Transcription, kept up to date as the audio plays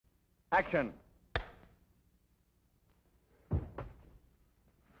Action.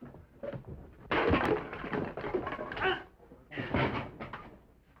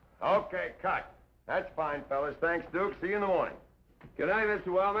 Okay, cut. That's fine, fellas. Thanks, Duke. See you in the morning. Good night, Mr.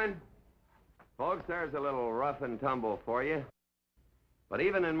 Wellman. Folks, there's a little rough and tumble for you. But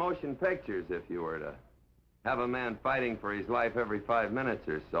even in motion pictures, if you were to have a man fighting for his life every 5 minutes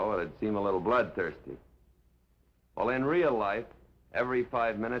or so, it'd seem a little bloodthirsty. Well, in real life, every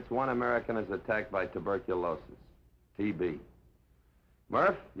 5 minutes, one American is attacked by tuberculosis, TB.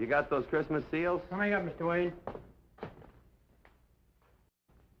 Murph, you got those Christmas seals? Coming up, Mr. Wayne.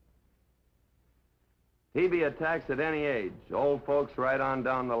 TB attacks at any age, old folks right on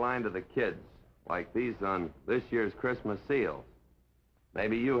down the line to the kids, like these on this year's Christmas seals.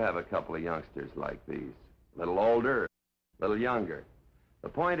 Maybe you have a couple of youngsters like these, a little older, a little younger. The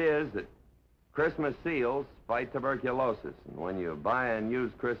point is that Christmas seals fight tuberculosis, and when you buy and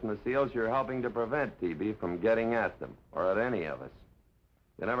use Christmas seals, you're helping to prevent TB from getting at them, or at any of us.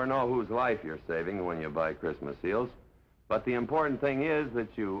 You never know whose life you're saving when you buy Christmas seals, but the important thing is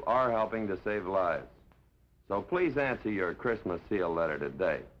that you are helping to save lives. So please answer your Christmas seal letter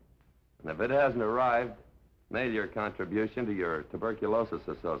today. And if it hasn't arrived, mail your contribution to your Tuberculosis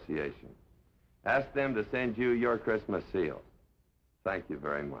Association. Ask them to send you your Christmas seal. Thank you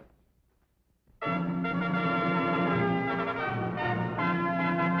very much.